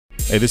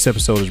Hey, this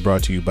episode is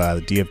brought to you by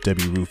the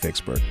DFW Roof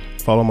Expert.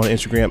 Follow him on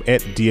Instagram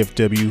at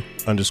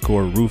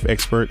DFW_Roof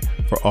Expert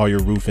for all your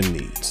roofing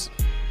needs.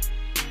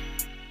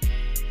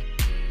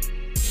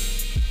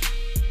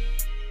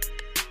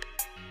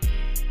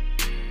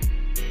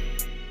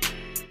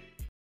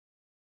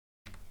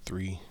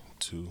 Three,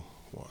 two,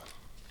 one.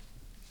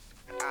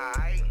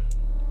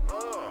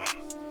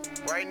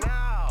 Right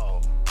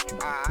now.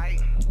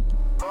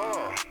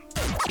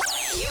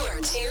 You are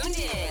tuned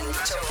in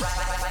to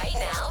Right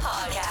Now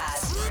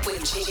Podcast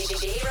with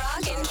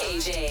J-Rock and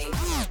KJ.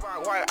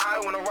 I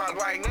want to rock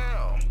right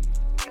now.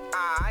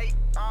 I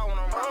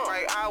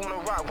want to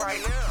rock right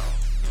now.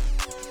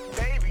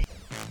 Baby.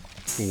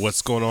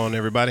 What's going on,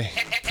 everybody?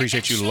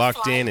 Appreciate you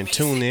locked in and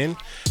tuned in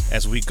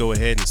as we go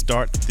ahead and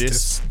start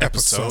this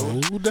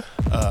episode.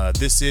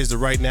 This is the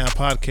Right Now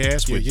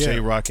Podcast with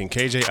J-Rock and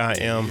KJ. I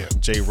am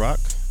J-Rock.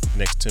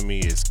 Next to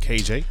me is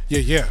KJ.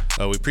 We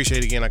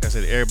appreciate, again, like I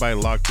said, everybody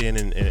locked in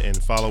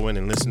and following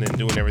and listening and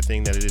doing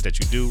everything that it is that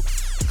you do.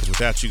 Because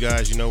without you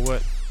guys, you know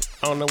what?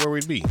 I don't know where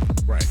we'd be.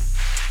 Right.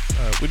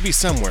 We'd be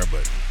somewhere,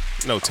 but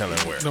no telling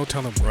where. No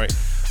telling where. Right.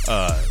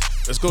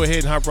 Let's go ahead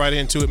and hop right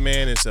into it,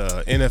 man. It's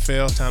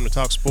NFL, time to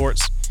talk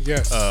sports.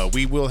 Yes.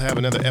 We will have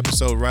another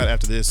episode right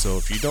after this, so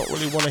if you don't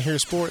really want to hear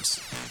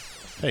sports,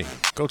 hey,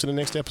 go to the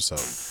next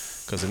episode.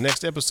 Because the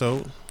next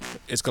episode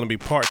is going to be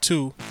part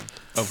 2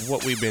 of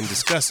what we've been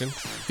discussing.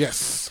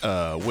 Yes.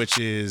 Which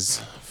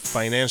is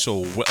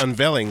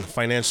unveiling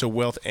financial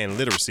wealth and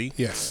literacy.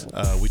 Yes.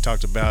 We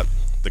talked about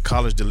the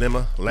college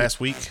dilemma last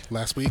week.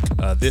 This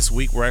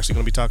week, we're actually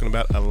going to be talking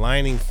about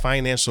aligning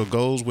financial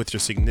goals with your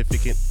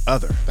significant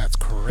other. That's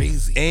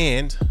crazy.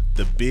 And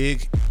the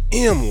big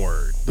M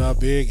word. The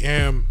big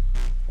M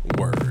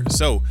word.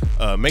 So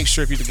make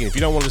sure if you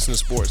don't want to listen to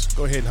sports,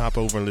 go ahead and hop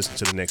over and listen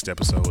to the next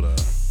episode.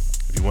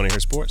 If you want to hear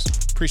sports,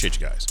 appreciate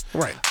you guys.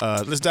 Right.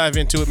 Let's dive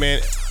into it, man.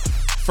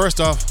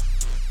 First off,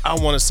 I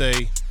want to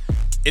say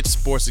it's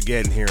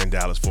Sports-Ageddon here in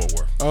Dallas, Fort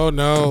Worth. Oh,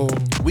 no.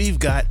 We've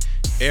got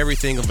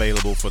everything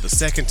available for the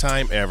second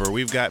time ever.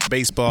 We've got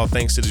baseball,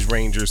 thanks to these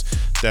Rangers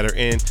that are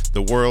in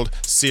the World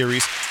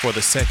Series for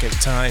the second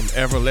time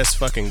ever. Let's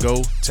fucking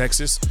go,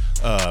 Texas.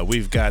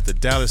 We've got the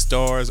Dallas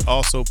Stars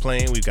also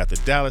playing. We've got the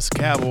Dallas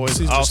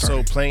Cowboys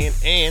also playing.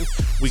 And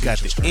we got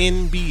the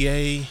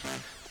NBA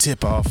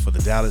tip-off for the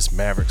Dallas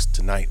Mavericks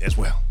tonight as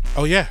well.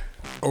 Oh, yeah.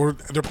 Or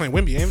they're playing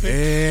Wemby, ain't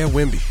they? Yeah,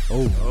 Wemby.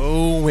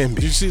 Oh, Wemby.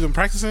 Did you see them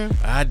practicing?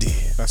 I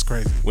did. That's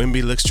crazy.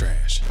 Wemby looks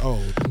trash. Oh,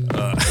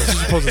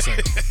 that's what you're supposed to say.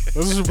 That's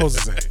what you're supposed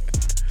to say.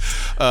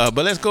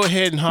 But let's go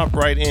ahead and hop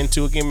right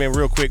into it again, man.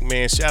 Real quick,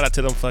 man. Shout out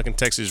to them fucking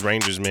Texas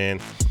Rangers,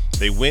 man.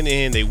 They went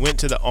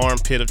to the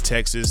armpit of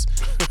Texas,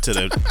 to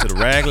the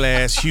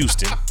raglass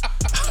Houston.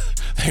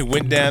 They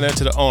went down there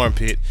to the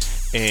armpit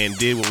and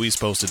did what we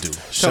supposed to do.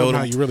 Tell them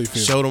how you really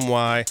feel. Showed them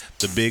why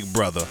the big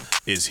brother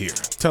is here.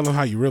 Tell them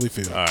how you really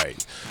feel. All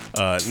right.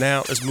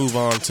 Now let's move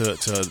on to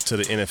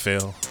the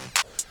NFL.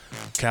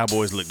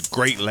 Cowboys looked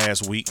great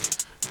last week.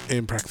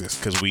 In practice.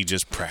 Because we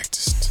just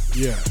practiced.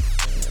 Yeah.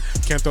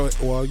 Can't throw it.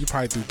 Well, you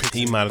probably threw picks.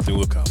 He might have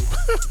threw a couple.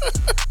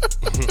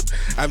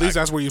 At least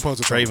that's where you're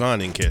supposed to throw. Trayvon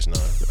didn't catch none.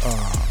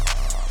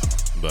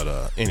 But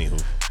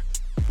anywho.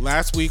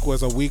 Last week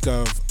was a week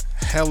of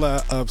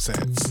hella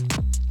upsets.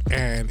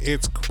 And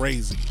it's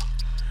crazy.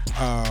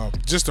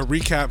 Just to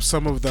recap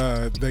some of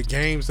the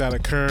games that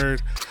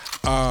occurred.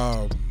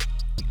 No,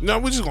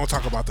 we're just going to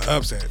talk about the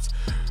upsets.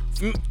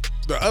 The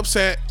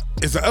upset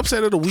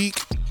of the week.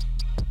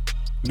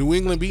 New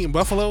England beating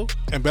Buffalo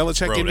and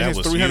Belichick getting his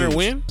 300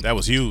 win. That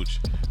was huge.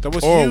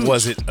 Or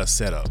was it a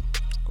setup?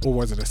 Or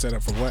was it a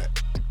setup for what?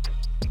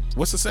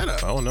 What's the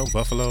setup? I don't know.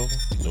 Buffalo,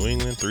 New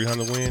England,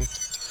 300 win.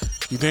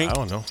 You think? I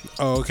don't know.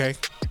 Oh, okay.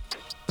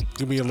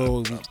 Give me a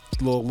little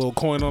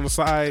coin on the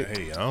side.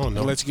 Hey, I don't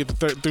know. Let you get the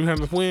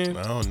 300th win.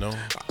 I don't know.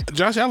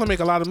 Josh Allen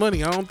make a lot of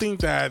money. I don't think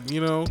that,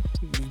 you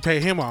pay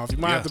him off. You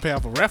might have to pay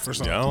off a ref or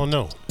something. Yeah, I don't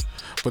know.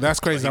 But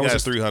that's crazy. That was a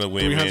 300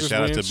 win, man.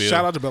 Shout out to Bill.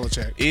 Shout out to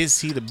Belichick. Is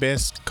he the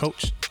best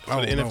coach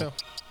for the NFL? No.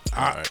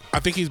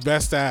 I think he's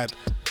best at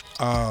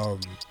the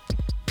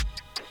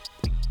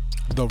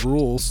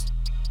rules.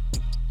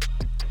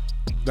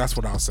 That's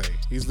what I'll say.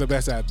 He's the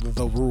best at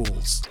the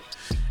rules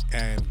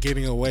and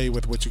getting away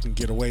with what you can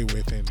get away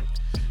with and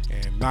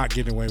not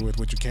getting away with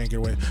what you can't get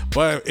away with.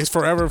 But it's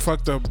forever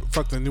fuck the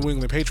New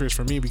England Patriots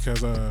for me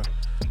because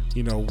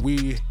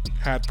we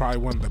had probably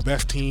one of the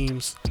best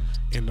teams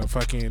in the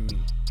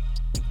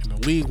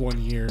league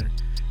one year,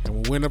 and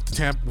we went up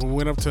to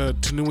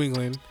New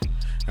England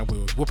and we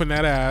was whooping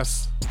that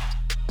ass,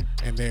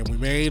 and then we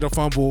made a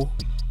fumble.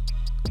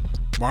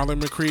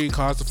 Marlon McCree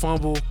caused a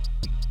fumble.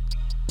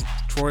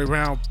 Troy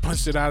Brown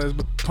punched it out,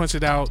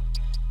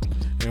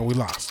 and we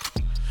lost.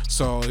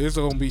 So it's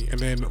gonna be, and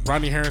then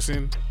Rodney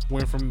Harrison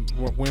went from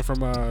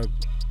the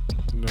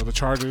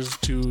Chargers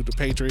to the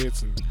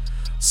Patriots, and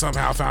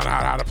somehow found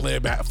out how to play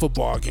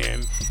football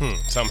again.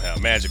 Somehow,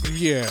 magically.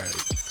 Yeah.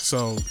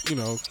 So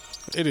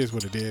it is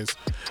what it is.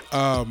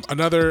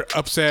 Another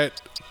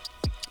upset.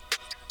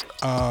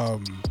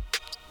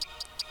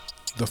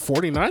 The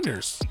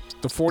 49ers,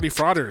 the 40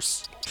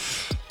 frauders.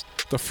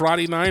 the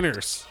Friday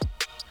Niners.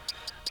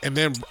 And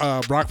then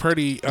Brock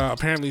Purdy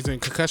apparently is in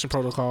concussion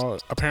protocol.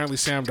 Apparently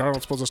Sam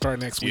Darnold's supposed to start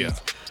next week.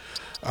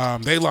 Yeah.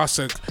 They lost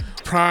to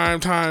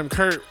primetime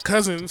Kirk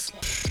Cousins.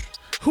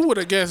 Who would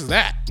have guessed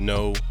that?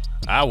 No,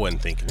 I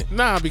wasn't thinking it.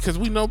 Nah, because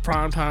we know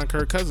primetime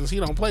Kirk Cousins. He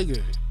don't play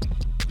good.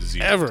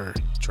 Zero. Ever.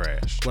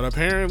 Trash. But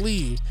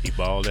apparently He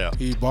balled out.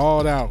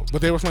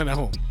 But they were playing at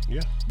home.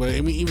 Yeah. But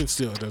I mean, even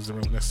still, it doesn't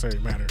really necessarily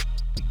matter.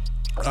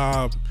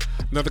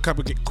 Another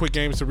couple quick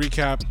games to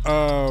recap.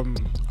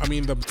 I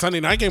mean, the Sunday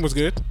night game was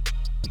good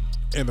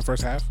in the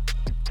first half.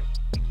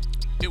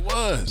 It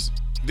was.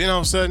 Then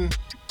all of a sudden,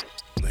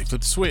 they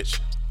flipped the switch.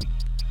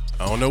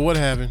 I don't know what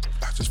happened.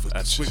 I just flipped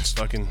the switch.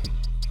 I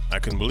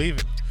couldn't believe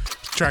it.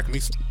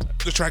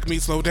 The track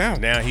meet slowed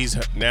down. Now he's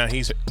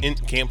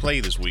can't play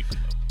this week.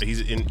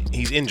 He's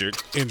injured.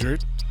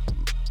 Injured.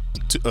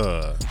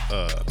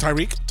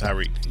 Tyreek.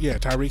 Yeah,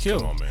 Tyreek Hill.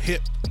 Come on, man.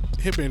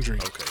 Hip injury.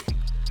 Okay.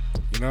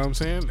 You know what I'm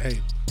saying? Hey,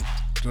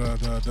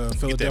 the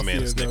Philadelphia,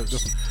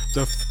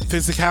 the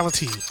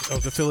physicality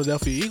of the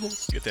Philadelphia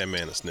Eagles. Get that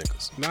man a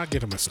Snickers. Not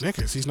get him a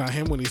Snickers. He's not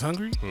him when he's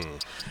hungry.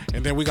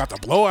 And then we got the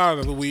blowout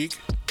of the week,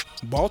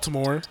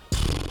 Baltimore.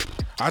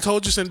 I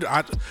told you,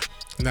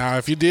 now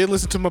if you did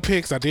listen to my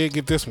picks, I did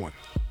get this one.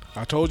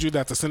 I told you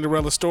that the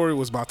Cinderella story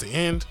was about to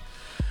end.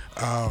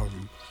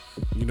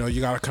 You know, you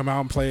got to come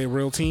out and play a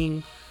real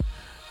team.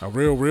 A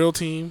real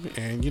team,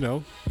 and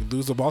you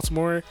lose to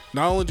Baltimore.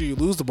 Not only do you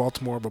lose to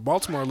Baltimore, but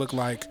Baltimore looked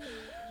like,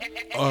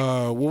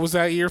 what was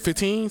that year?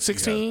 15,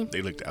 16? Yeah,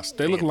 they looked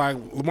outstanding. They looked like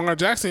Lamar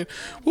Jackson.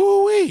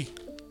 Woo-wee.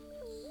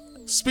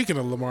 Speaking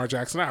of Lamar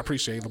Jackson, I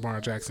appreciate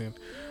Lamar Jackson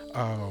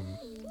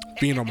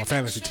being on my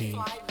fantasy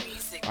team.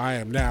 I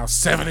am now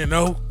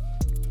 7-0.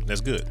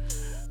 That's good.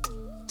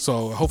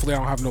 So hopefully I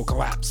don't have no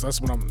collapse. That's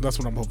what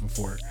I'm hoping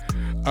for.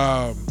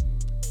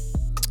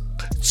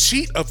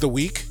 Cheat of the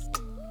week.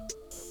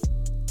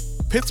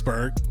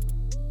 Pittsburgh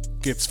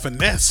gets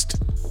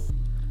finessed.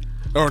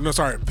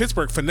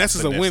 Pittsburgh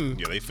finesses a win.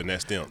 Yeah, they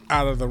finessed them.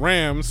 Out of the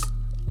Rams,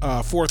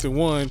 4th and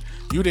 1.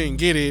 You didn't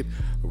get it.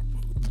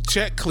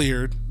 Check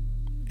cleared.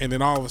 And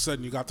then all of a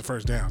sudden you got the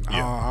first down.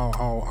 Yeah.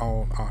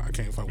 I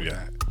can't fuck with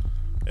that.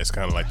 It's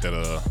kind of like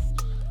that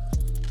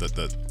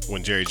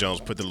when Jerry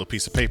Jones put the little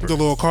piece of paper. The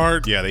little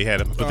card? Yeah, they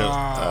had him put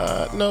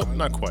no,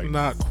 not quite.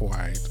 Not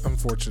quite,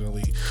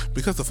 unfortunately.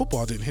 Because the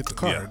football didn't hit the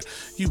card.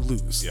 You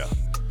lose. Yeah.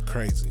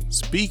 Crazy.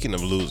 Speaking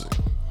of losing.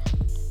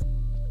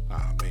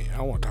 Oh, man. I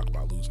don't want to talk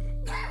about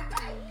losing.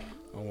 I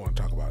don't want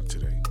to talk about it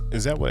today.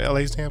 Is that what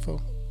LA stand for?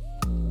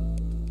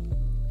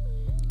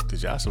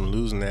 Cause y'all some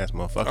losing ass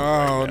motherfuckers.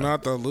 Oh, right now.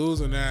 not the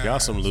losing ass. Y'all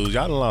some lose.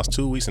 Y'all done lost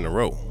 2 weeks in a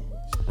row,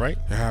 right?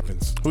 It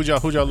happens. Who'd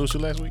y'all lose to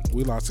last week?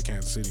 We lost to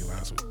Kansas City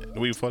last week. The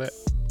week before that?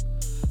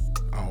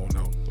 I don't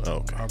know. Oh,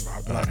 okay.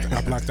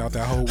 I blacked out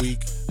that whole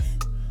week.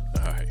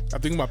 All right. I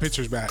think my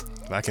picture's back.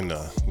 I can,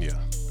 yeah.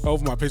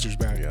 Hopefully my picture's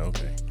back. Yeah,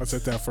 okay. I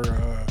said that for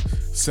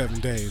 7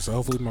 days, so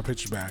hopefully my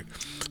picture's back.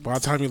 By the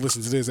time you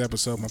listen to this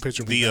episode, my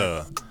picture will be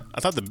back. I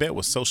thought the bet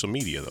was social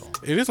media, though.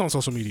 It is on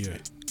social media.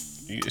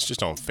 It's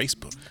just on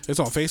Facebook. It's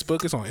on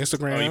Facebook. It's on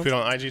Instagram. Oh, you put it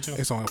on IG too?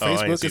 It's on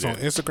Facebook. It's on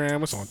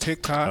Instagram. It's on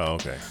TikTok. Oh,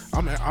 okay.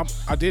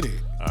 I did it.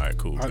 All right,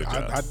 cool. Good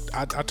job.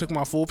 I took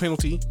my full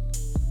penalty.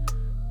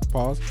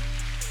 Pause.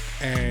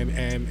 And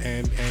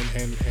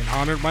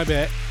honored my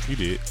bet. You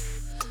did.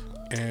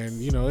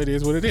 And it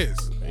is what it is.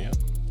 Yeah.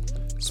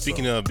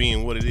 Speaking of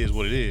being what it is,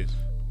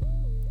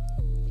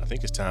 I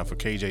think it's time for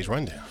KJ's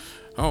rundown.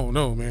 Oh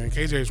no, man!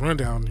 KJ's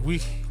rundown.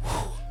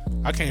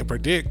 I can't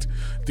predict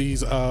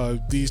these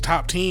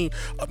top team.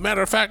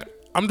 Matter of fact,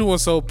 I'm doing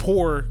so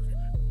poor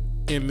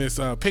in this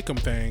PICKEM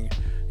thing.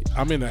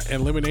 I'm in an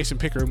elimination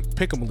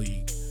PICKEM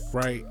league,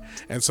 right?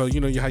 And so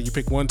how you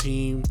pick one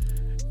team,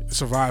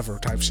 survivor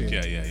type shit.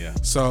 Yeah.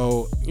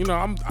 So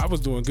I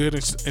was doing good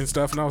and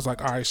stuff, and I was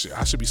like, all right,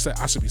 I should be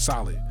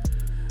solid.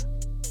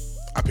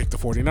 I picked the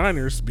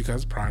 49ers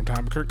because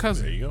primetime Kirk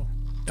Cousins. There you go.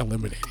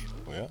 Eliminated.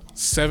 Yeah.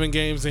 7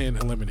 games in,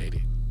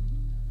 eliminated.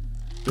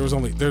 There's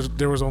only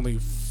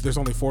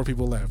 4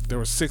 people left. There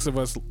were 7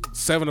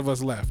 of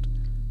us left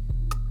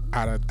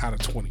out of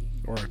 20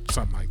 or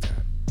something like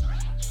that.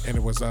 And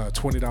it was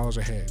 $20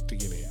 a head to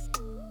get in.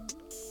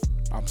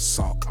 I'm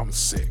sick. I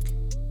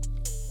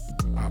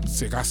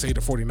say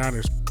the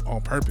 49ers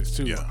on purpose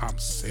too. Yeah. I'm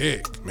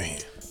sick.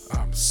 Man.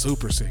 I'm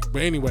super sick.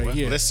 But anyway,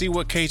 yeah. Let's see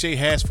what KJ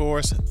has for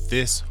us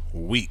this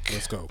week.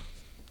 Let's go.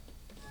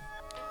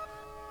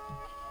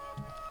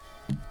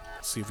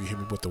 See if you hit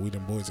me with the We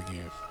Them Boys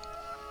again.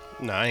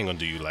 Nah, I ain't gonna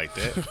do you like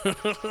that.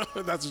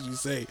 That's what you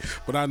say.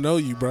 But I know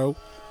you, bro.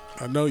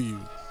 I know you.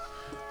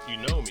 You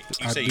know me.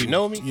 You say do. you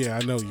know me? Yeah,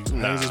 I know you. I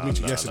didn't just meet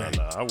you yesterday.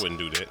 Nah, I wouldn't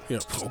do that.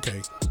 Yep.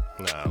 Okay.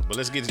 Nah, but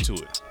let's get into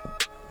it.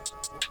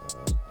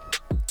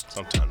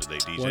 Sometime today,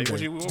 DJ.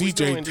 What we DJ,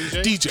 doing,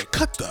 DJ? DJ,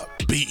 cut the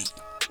beat.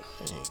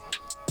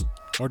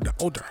 Or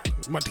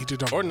my DJ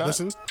don't or not.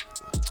 listen.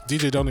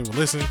 DJ don't even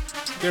listen.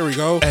 There we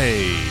go.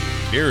 Hey,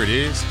 there it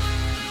is.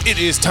 It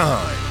is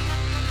time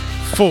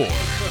for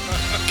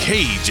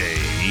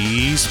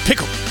KJ's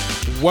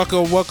PICKEM.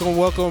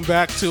 Welcome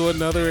back to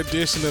another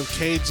edition of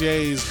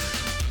KJ's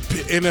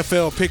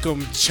NFL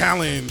Pick'em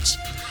challenge,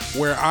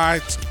 where I,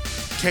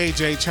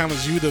 KJ,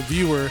 challenge you, the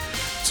viewer,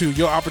 to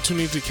your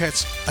opportunity to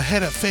catch a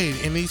head of fade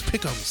in these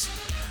Pick'ems.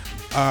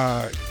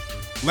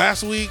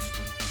 Last week,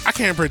 I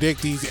can't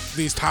predict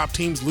these top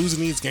teams losing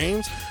these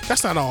games.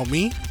 That's not all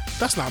me.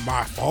 That's not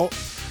my fault.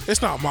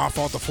 It's not my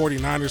fault the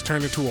 49ers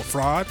turned into a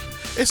fraud.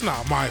 It's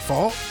not my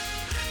fault.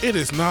 It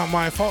is not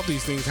my fault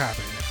these things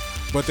happen.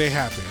 But they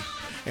happen.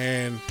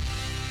 And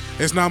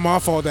it's not my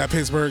fault that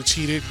Pittsburgh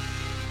cheated.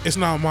 It's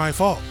not my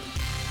fault.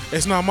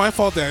 It's not my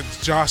fault that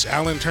Josh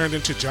Allen turned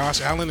into Josh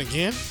Allen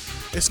again.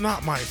 It's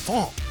not my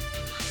fault.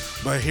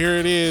 But here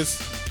it is,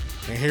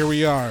 and here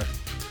we are.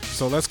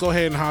 So let's go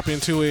ahead and hop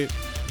into it.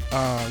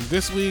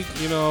 This week,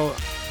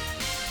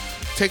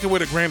 take it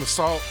with a grain of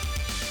salt.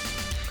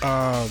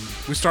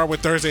 We start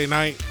with Thursday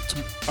night.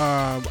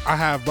 I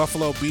have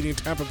Buffalo beating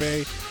Tampa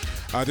Bay.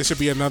 This should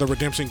be another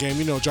redemption game.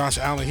 Josh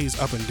Allen, he's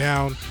up and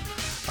down.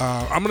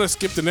 I'm going to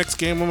skip the next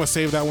game. I'm going to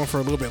save that one for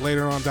a little bit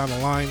later on down the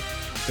line.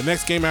 The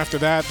next game after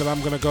that I'm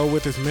going to go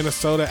with is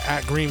Minnesota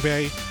at Green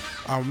Bay.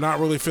 I'm not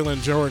really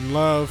feeling Jordan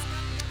Love.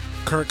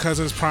 Kirk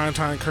Cousins,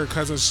 primetime Kirk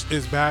Cousins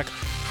is back.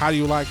 How do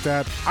you like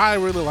that? I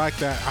really like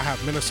that. I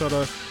have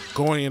Minnesota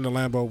going into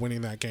Lambeau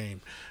winning that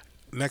game.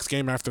 Next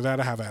game after that,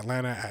 I have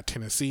Atlanta at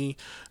Tennessee.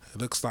 It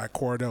looks like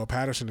Cordell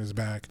Patterson is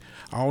back.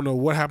 I don't know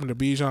what happened to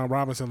Bijan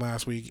Robinson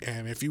last week,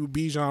 and if you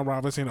Bijan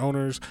Robinson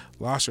owners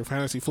lost your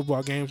fantasy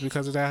football games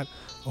because of that,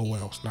 oh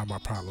well, it's not my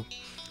problem.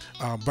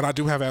 But I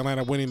do have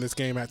Atlanta winning this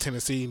game at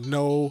Tennessee.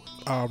 No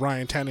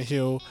Ryan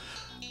Tannehill.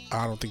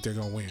 I don't think they're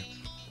going to win.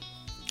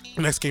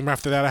 Next game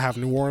after that, I have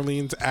New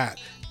Orleans at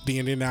the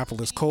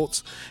Indianapolis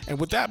Colts. And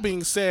with that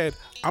being said,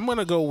 I'm going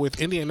to go with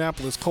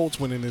Indianapolis Colts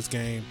winning this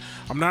game.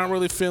 I'm not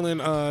really feeling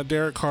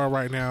Derek Carr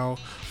right now.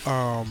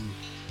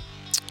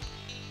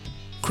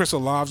 Chris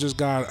Olave just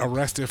got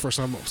arrested for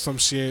some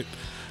shit.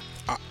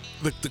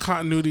 The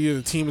continuity of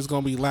the team is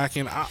going to be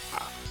lacking.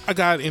 I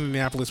got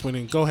Indianapolis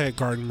winning. Go ahead,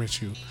 Gardner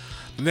Minshew.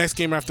 The next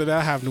game after that,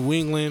 I have New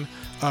England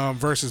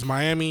versus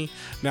Miami.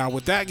 Now,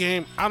 with that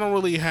game, I don't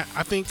really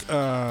I think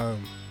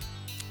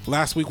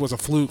last week was a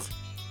fluke.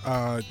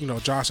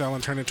 Josh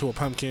Allen turned into a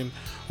pumpkin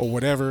or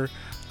whatever.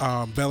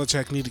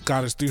 Belichick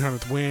got his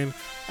 300th win.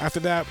 After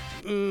that,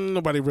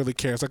 nobody really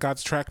cares. I got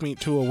the track meet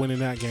Tua winning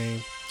that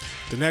game.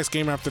 The next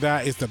game after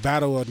that is the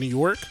Battle of New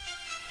York.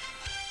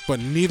 But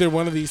neither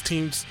one of these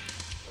teams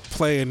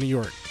play in New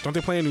York. Don't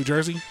they play in New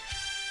Jersey?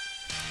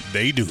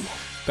 They do.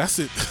 That's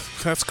it.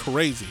 That's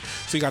crazy.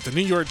 So you got the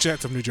New York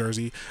Jets of New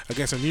Jersey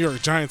against the New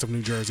York Giants of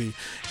New Jersey.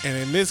 And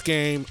in this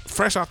game,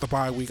 fresh off the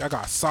bye week, I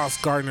got Sauce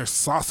Gardner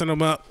saucing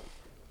them up.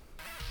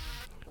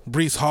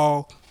 Breece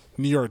Hall,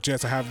 New York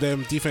Jets. I have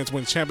them. Defense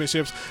wins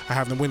championships. I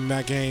have them winning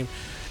that game.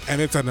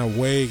 And it's an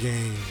away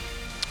game.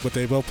 But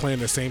they both play in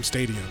the same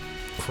stadium.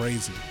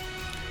 Crazy.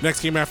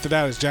 Next game after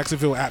that is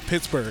Jacksonville at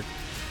Pittsburgh.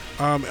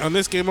 On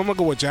this game, I'm going to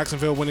go with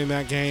Jacksonville winning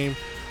that game.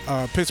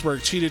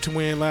 Pittsburgh cheated to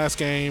win last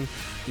game.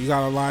 You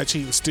got to lie,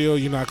 cheat, and steal.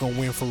 You're not going to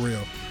win for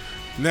real.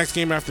 Next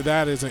game after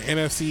that is an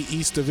NFC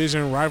East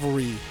Division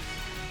rivalry.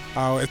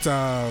 It's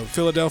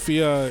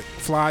Philadelphia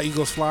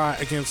Eagles fly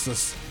against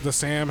the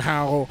Sam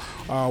Howell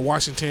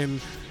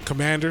Washington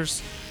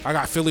Commanders. I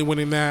got Philly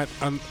winning that.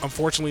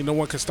 Unfortunately, no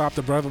one can stop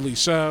the brotherly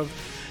shove.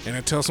 And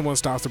until someone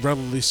stops the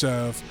brotherly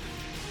shove,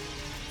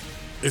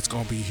 it's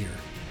going to be here.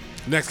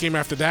 Next game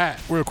after that.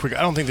 Real quick,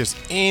 I don't think there's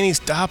any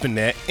stopping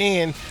that,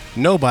 and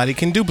nobody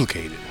can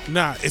duplicate it.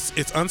 Nah, it's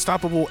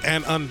unstoppable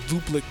and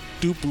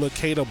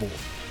unduplicatable.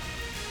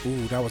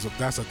 Ooh,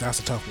 that's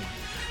a tough one.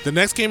 The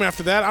next game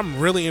after that, I'm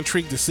really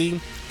intrigued to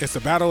see. It's the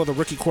battle of the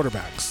rookie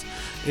quarterbacks.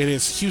 It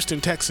is Houston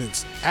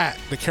Texans at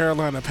the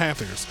Carolina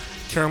Panthers.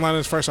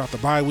 Carolina's fresh off the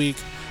bye week.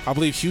 I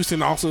believe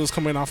Houston also is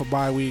coming off a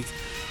bye week.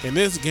 In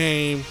this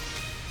game,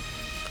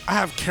 I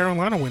have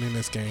Carolina winning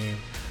this game.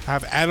 I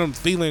have Adam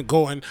Thielen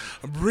going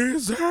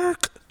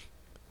berserk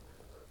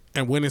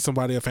and winning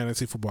somebody a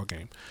fantasy football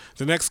game.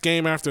 The next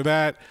game after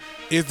that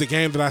is the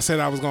game that I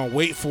said I was going to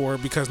wait for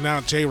because now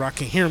J-Rock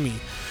can hear me.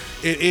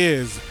 It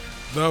is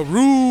the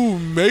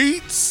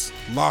roommates,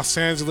 Los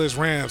Angeles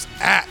Rams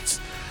at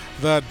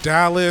the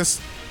Dallas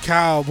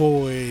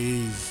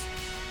Cowboys.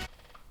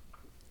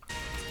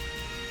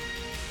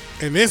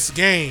 In this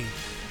game,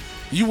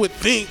 you would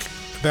think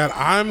that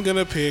I'm going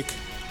to pick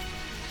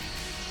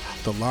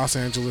the Los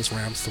Angeles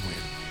Rams to win.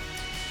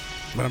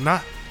 But I'm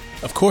not.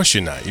 Of course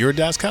you're not. You're a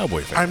Dallas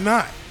Cowboy fan. I'm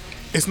not.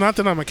 It's not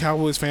that I'm a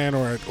Cowboys fan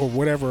or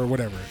whatever.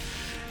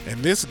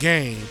 In this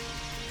game,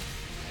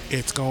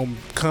 it's going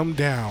to come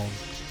down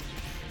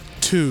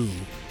to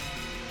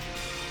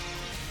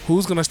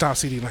who's going to stop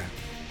CeeDee Lamb.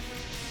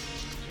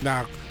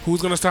 Now,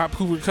 who's going to stop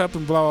Cooper Kupp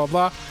and blah,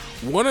 blah, blah.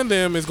 One of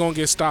them is going to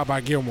get stopped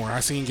by Gilmore.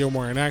 I seen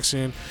Gilmore in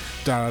action.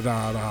 And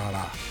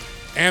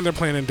they're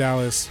playing in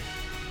Dallas.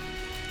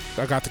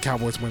 I got the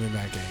Cowboys winning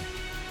that game.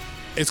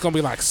 It's going to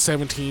be like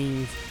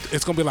 17.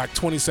 It's going to be like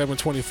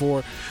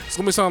 27-24. It's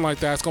going to be something like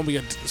that. It's going to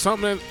be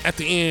something at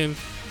the end.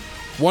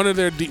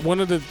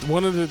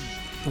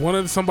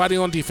 Somebody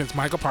on defense,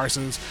 Micah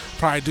Parsons,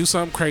 probably do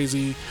something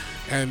crazy,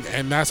 and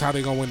that's how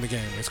they're going to win the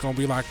game. It's going to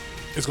be like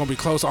It's going to be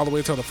close all the way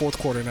until the fourth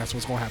quarter, and that's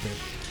what's going to happen.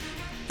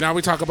 Now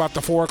we talk about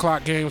the 4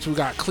 o'clock games. We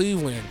got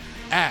Cleveland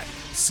at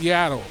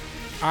Seattle.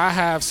 I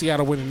have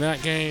Seattle winning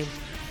that game.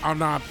 I'm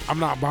not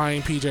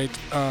buying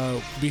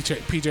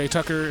PJ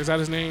Tucker. Is that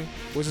his name?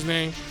 What's his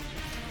name?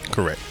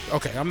 Correct.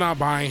 Okay, I'm not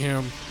buying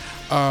him.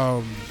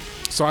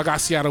 So I got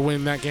Seattle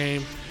winning that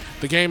game.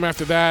 The game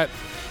after that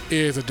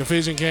is a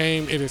division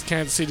game. It is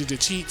Kansas City the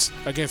Chiefs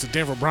against the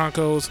Denver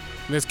Broncos.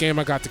 In this game,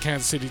 I got the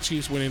Kansas City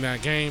Chiefs winning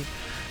that game.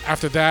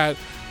 After that,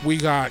 we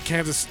got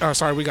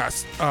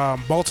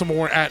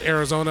Baltimore at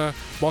Arizona.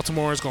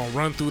 Baltimore is going to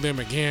run through them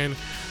again.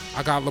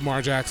 I got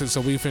Lamar Jackson,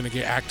 so we finna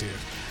get active.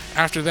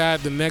 After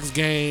that, the next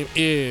game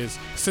is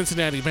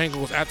Cincinnati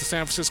Bengals at the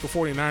San Francisco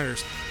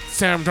 49ers.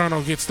 Sam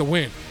Darnold gets the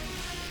win.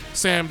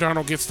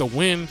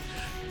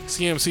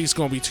 CMC's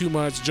going to be too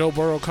much. Joe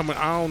Burrow coming.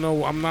 I don't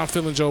know. I'm not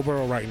feeling Joe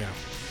Burrow right now.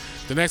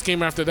 The next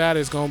game after that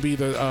is going to be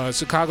the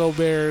Chicago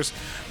Bears.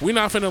 We're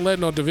not finna let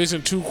no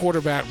Division II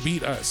quarterback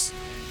beat us.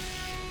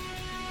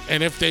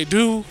 And if they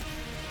do,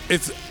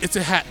 it's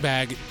a hat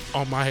bag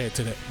on my head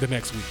to the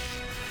next week.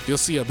 You'll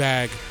see a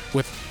bag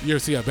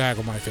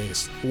on my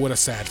face with a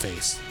sad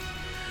face.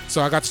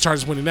 So I got the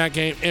Chargers winning that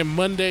game. And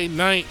Monday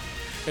night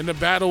in the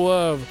battle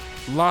of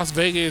Las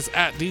Vegas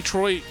at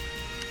Detroit,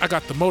 I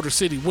got the Motor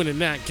City winning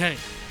that game.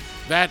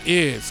 That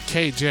is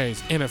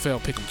KJ's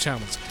NFL Pick'em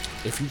Challenge.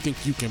 If you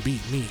think you can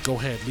beat me, go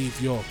ahead,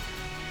 leave your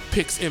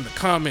picks in the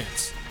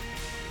comments.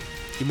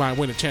 You might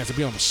win a chance to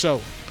be on the show.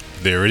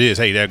 There it is.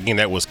 Hey,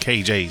 that was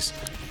KJ's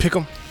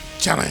Pick'em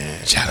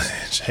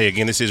Challenge. Hey,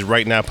 again, this is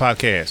Right Now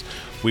Podcast.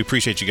 We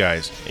appreciate you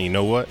guys. And you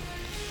know what?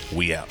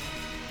 We out.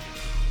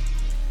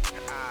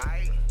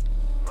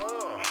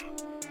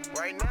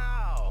 Right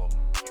now.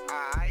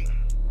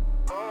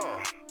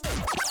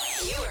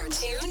 You are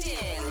tuned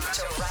in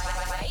to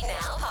Right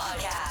Now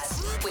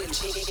Podcast with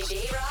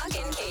J-Rock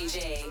and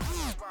KJ.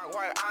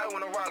 I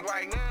wanna rock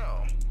right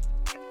now.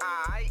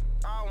 I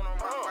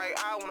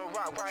wanna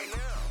rock right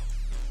now.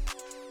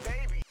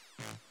 Baby.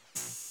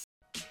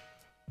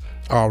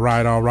 All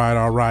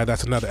right.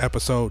 That's another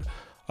episode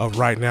of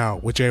Right Now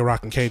with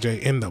J-Rock and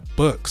KJ in the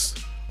books.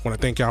 Want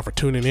to thank y'all for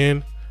tuning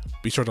in.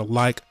 Be sure to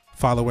like,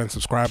 follow, and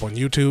subscribe on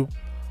YouTube.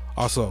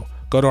 Also,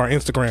 go to our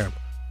Instagram,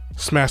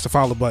 smash the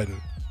follow button,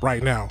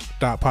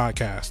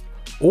 rightnow.podcast.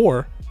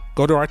 Or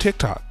go to our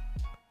TikTok,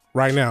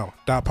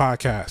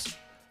 rightnow.podcast,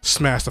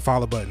 smash the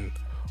follow button.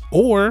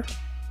 Or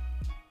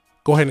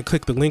go ahead and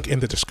click the link in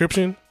the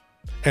description,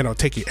 and it'll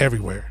take you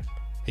everywhere.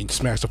 And you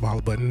smash the follow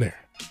button there.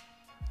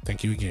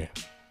 Thank you again.